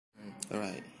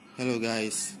Alright, hello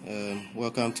guys,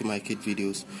 welcome to Mykit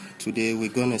videos. Today we're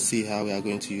gonna see how we are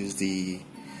going to use the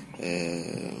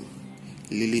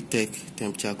Lilitech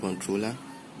temperature controller.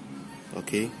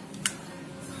 Okay,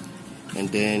 and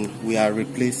then we are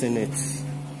replacing it,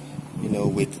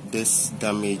 with this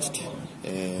damaged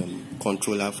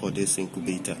controller for this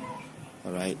incubator.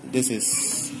 Alright, this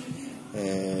is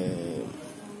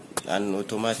an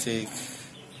automatic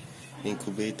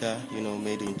incubator,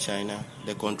 made in China.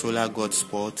 The controller got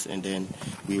spots, and then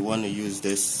we want to use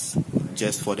this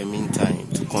just for the meantime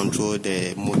to control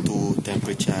the motor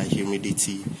temperature,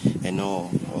 humidity and all.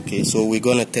 Okay, so we're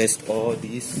gonna test all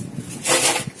these.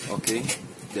 Okay,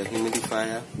 the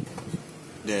humidifier,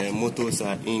 the motors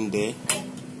are in there.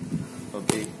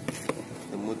 Okay,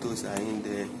 the motors are in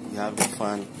there. We have the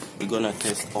fan. We're gonna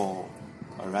test all.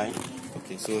 Alright,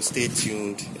 okay, so stay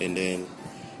tuned and then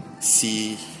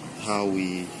see how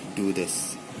we do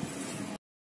this.